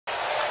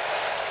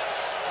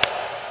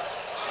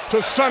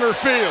to center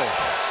field.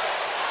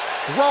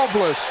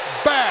 Robles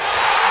back,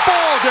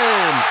 ball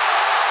game,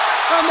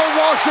 and the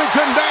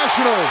Washington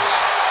Nationals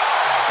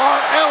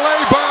are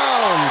LA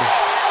bound.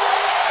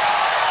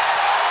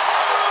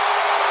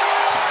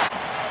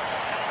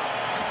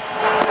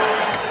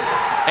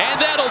 And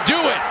that'll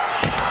do it.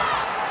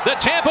 The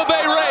Tampa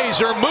Bay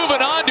Rays are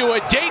moving on to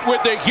a date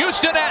with the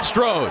Houston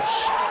Astros.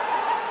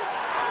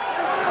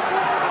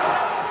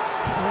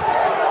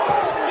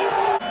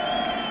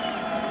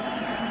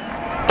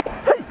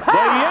 The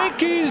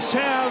Yankees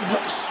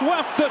have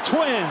swept the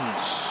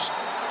Twins,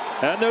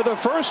 and they're the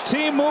first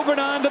team moving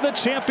on to the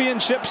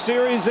championship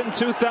series in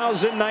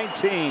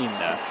 2019.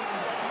 A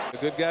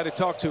good guy to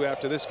talk to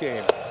after this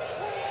game.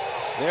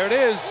 There it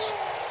is.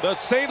 The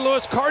St.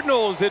 Louis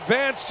Cardinals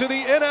advance to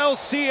the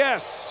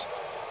NLCS.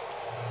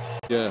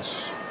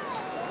 Yes.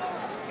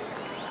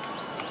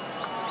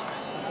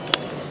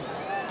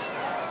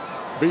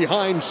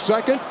 Behind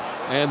second,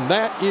 and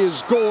that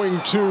is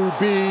going to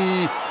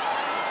be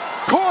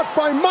caught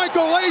by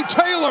Michael A.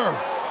 Taylor.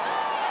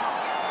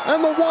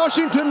 And the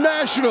Washington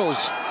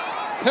Nationals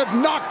have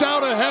knocked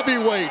out a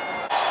heavyweight.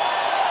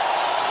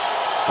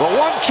 The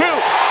 1-2.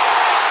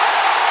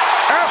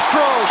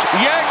 Astros,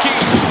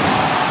 Yankees.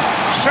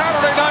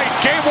 Saturday night,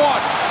 game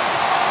 1.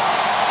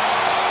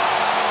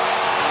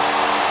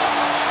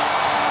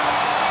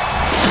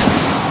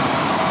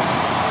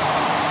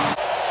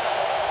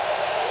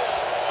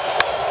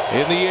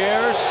 In the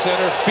air,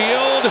 center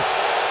field.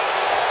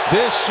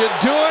 This should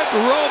do it.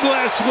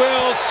 Robles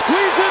will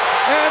squeeze it,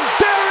 and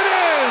there it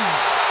is!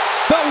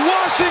 The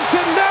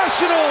Washington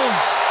Nationals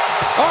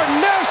are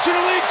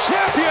National League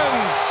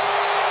champions!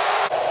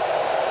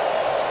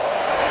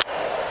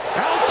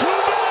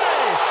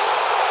 Altuve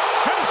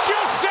has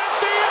just sent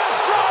the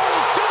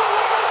Astros to the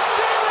World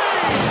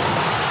Series!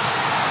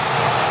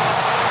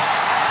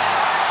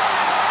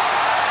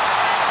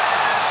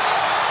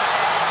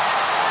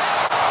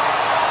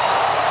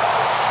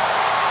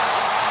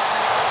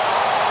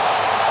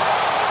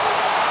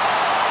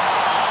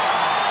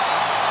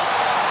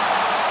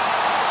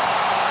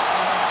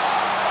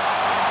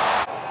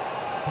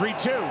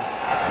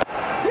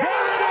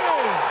 There it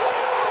is!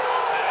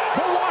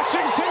 The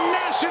Washington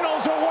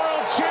Nationals are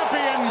world